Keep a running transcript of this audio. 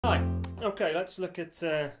Hi. Okay, let's look at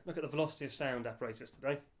the velocity of sound apparatus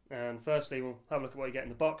today. And firstly, we'll have a look at what you get in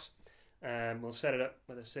the box. We'll set it up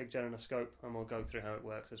with a SIG gen and a scope, and we'll go through how it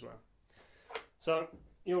works as well. So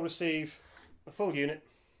you'll receive a full unit,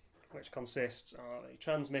 which consists of a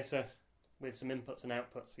transmitter with some inputs and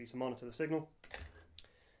outputs for you to monitor the signal,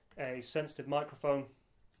 a sensitive microphone,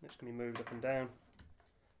 which can be moved up and down,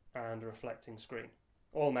 and a reflecting screen,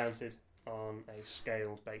 all mounted on a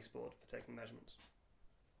scaled baseboard for taking measurements.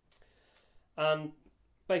 And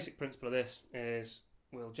basic principle of this is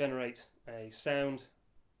we'll generate a sound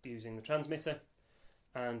using the transmitter,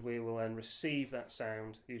 and we will then receive that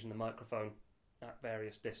sound using the microphone at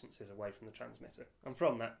various distances away from the transmitter. And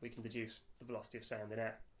from that we can deduce the velocity of sound in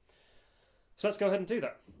air. So let's go ahead and do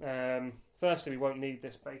that. Firstly, we won't need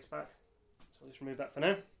this base back, so we'll just remove that for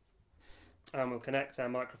now. And we'll connect our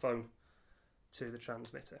microphone to the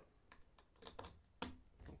transmitter.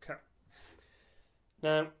 Okay.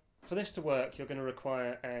 Now, for this to work, you're going to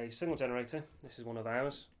require a signal generator, this is one of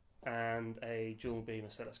ours, and a dual beam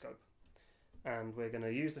oscilloscope. And we're going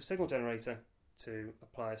to use the signal generator to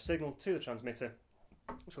apply a signal to the transmitter,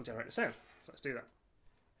 which will generate the sound. So let's do that.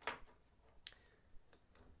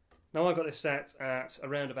 Now I've got this set at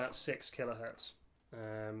around about 6 kilohertz.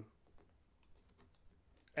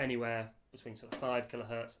 Anywhere between sort of 5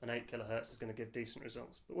 kilohertz and 8 kilohertz is going to give decent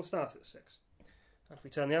results, but we'll start at 6. And if we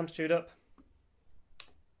turn the amplitude up,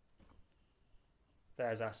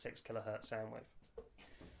 there's our 6 kilohertz sound wave.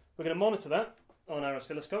 We're going to monitor that on our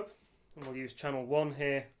oscilloscope, and we'll use channel 1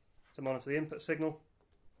 here to monitor the input signal.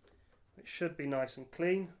 It should be nice and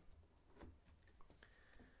clean.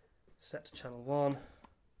 Set to channel 1,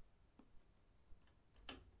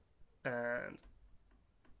 and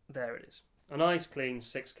there it is. A nice clean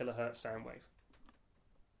 6 kilohertz sound wave.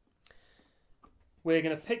 We're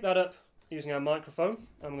going to pick that up using our microphone,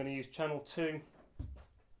 and we're going to use channel 2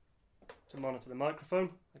 to monitor the microphone.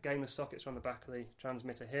 Again, the sockets are on the back of the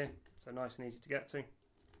transmitter here, so nice and easy to get to.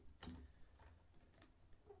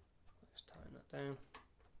 Let's tighten that down.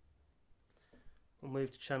 We'll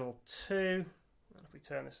move to channel 2, and if we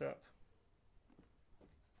turn this up,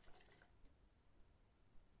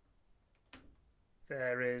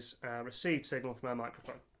 there is our received signal from our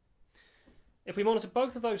microphone. If we monitor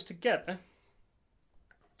both of those together,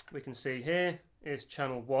 we can see here is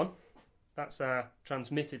channel 1, that's our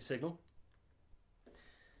transmitted signal.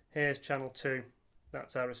 Here's channel 2,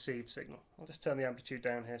 that's our received signal. I'll just turn the amplitude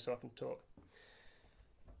down here so I can talk.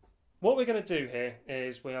 What we're going to do here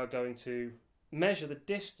is we are going to measure the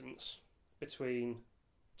distance between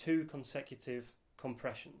two consecutive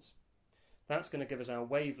compressions. That's going to give us our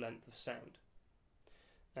wavelength of sound.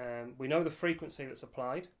 We know the frequency that's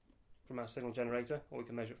applied from our signal generator, or we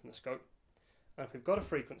can measure it from the scope. And if we've got a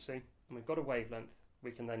frequency and we've got a wavelength,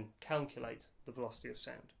 we can then calculate the velocity of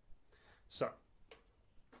sound. So,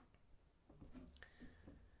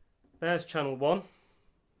 there's channel 1,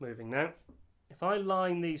 moving now. If I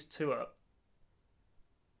line these two up,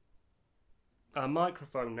 our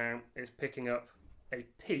microphone now is picking up a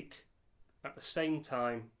peak at the same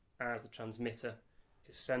time as the transmitter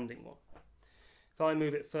is sending one. If I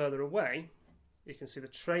move it further away, you can see the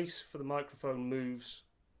trace for the microphone moves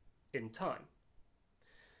in time.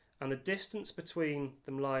 And the distance between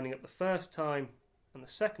them lining up the first time and the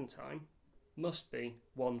second time must be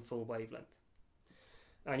one full wavelength.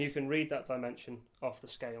 And you can read that dimension off the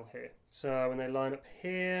scale here. So when they line up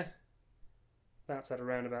here, that's at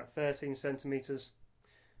around about 13 centimetres.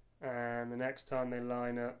 And the next time they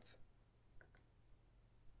line up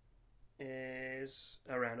is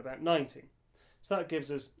around about 19. So that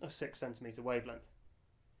gives us a 6 centimetre wavelength.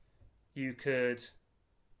 You could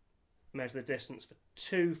measure the distance for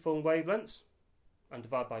 2 full wavelengths and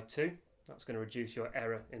divide by 2. That's going to reduce your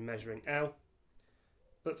error in measuring L.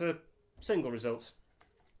 But for single results,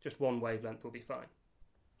 just one wavelength will be fine.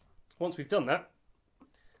 Once we've done that,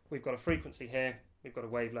 we've got a frequency here, we've got a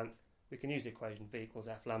wavelength, we can use the equation V equals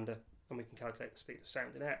F lambda, and we can calculate the speed of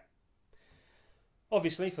sound in air.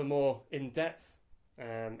 Obviously, for more in-depth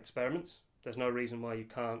experiments, there's no reason why you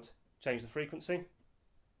can't change the frequency.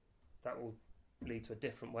 That will lead to a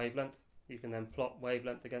different wavelength. You can then plot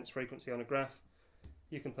wavelength against frequency on a graph.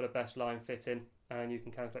 You can put a best line fit in, and you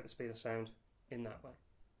can calculate the speed of sound in that way.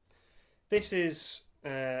 This is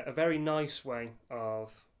a very nice way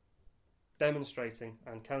of demonstrating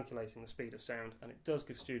and calculating the speed of sound, and it does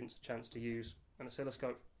give students a chance to use an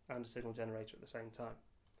oscilloscope and a signal generator at the same time.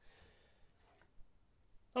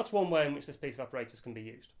 That's one way in which this piece of apparatus can be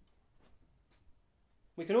used.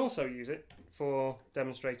 We can also use it for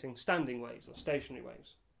demonstrating standing waves or stationary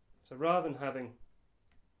waves. So rather than having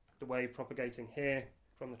the wave propagating here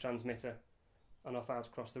from the transmitter and off out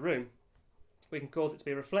across the room, we can cause it to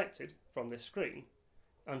be reflected from this screen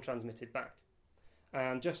and transmitted back.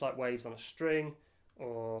 And just like waves on a string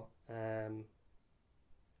or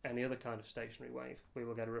any other kind of stationary wave, we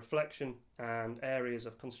will get a reflection and areas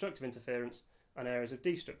of constructive interference and areas of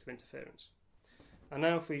destructive interference. And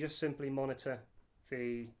now if we just simply monitor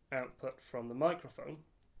the output from the microphone,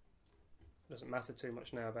 it doesn't matter too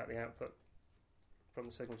much now about the output from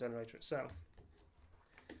the signal generator itself.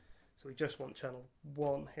 So we just want channel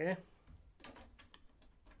 1 here.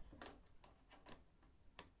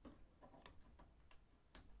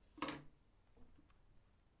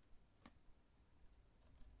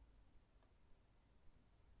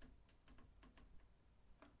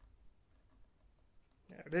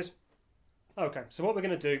 There it is. Okay, so what we're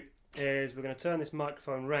going to do is we're going to turn this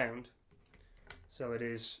microphone round so it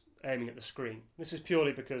is aiming at the screen. This is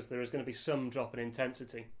purely because there is going to be some drop in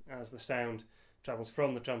intensity as the sound travels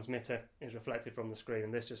from the transmitter, is reflected from the screen,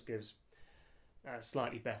 and this just gives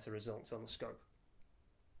slightly better results on the scope.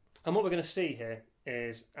 And what we're going to see here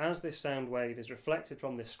is as this sound wave is reflected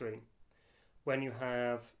from this screen, when you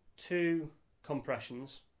have two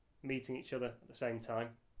compressions meeting each other at the same time,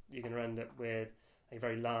 you're going to end up with a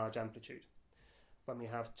very large amplitude. When we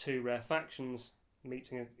have two rarefactions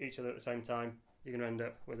meeting each other at the same time, you're going to end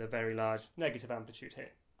up with a very large negative amplitude here.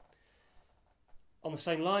 On the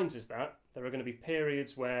same lines as that, there are going to be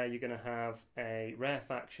periods where you're going to have a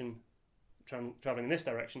rarefaction travelling in this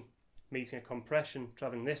direction, meeting a compression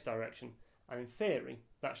travelling in this direction, and in theory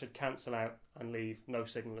that should cancel out and leave no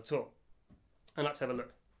signal at all. And let's have a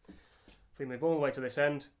look. If we move all the way to this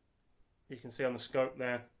end, you can see on the scope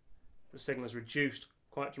there the signal is reduced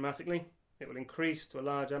quite dramatically. It will increase to a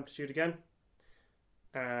large amplitude again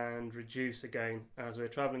and reduce again as we're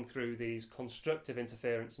travelling through these constructive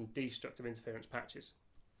interference and destructive interference patches.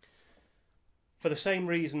 For the same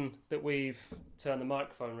reason that we've turned the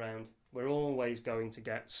microphone round, we're always going to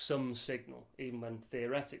get some signal, even when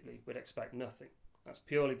theoretically we'd expect nothing. That's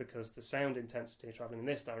purely because the sound intensity travelling in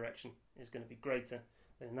this direction is going to be greater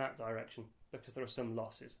than in that direction because there are some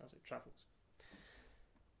losses as it travels.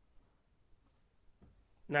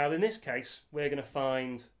 Now in this case, we're going to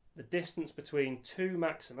find the distance between two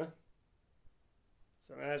maxima.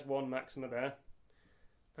 So there's one maxima there,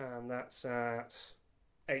 and that's at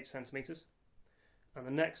 8 centimetres. And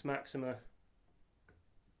the next maxima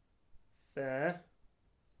there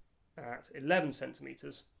at 11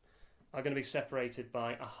 centimetres are going to be separated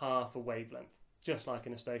by a half a wavelength, just like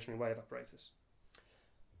in a stationary wave apparatus,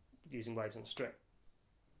 using waves on a string.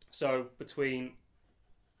 So between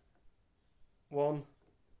 1,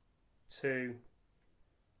 2,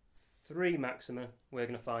 3 maxima, we're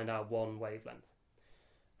going to find our 1 wavelength.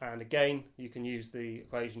 And again, you can use the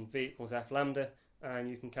equation V equals F lambda, and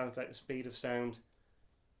you can calculate the speed of sound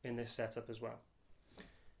in this setup as well.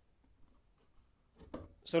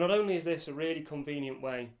 So not only is this a really convenient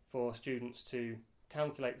way for students to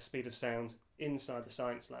calculate the speed of sound inside the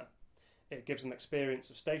science lab, it gives them experience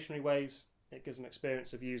of stationary waves, it gives them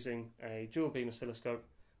experience of using a dual beam oscilloscope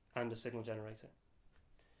and a signal generator.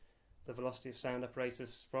 The velocity of sound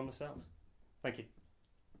apparatus from Lascells. Thank you.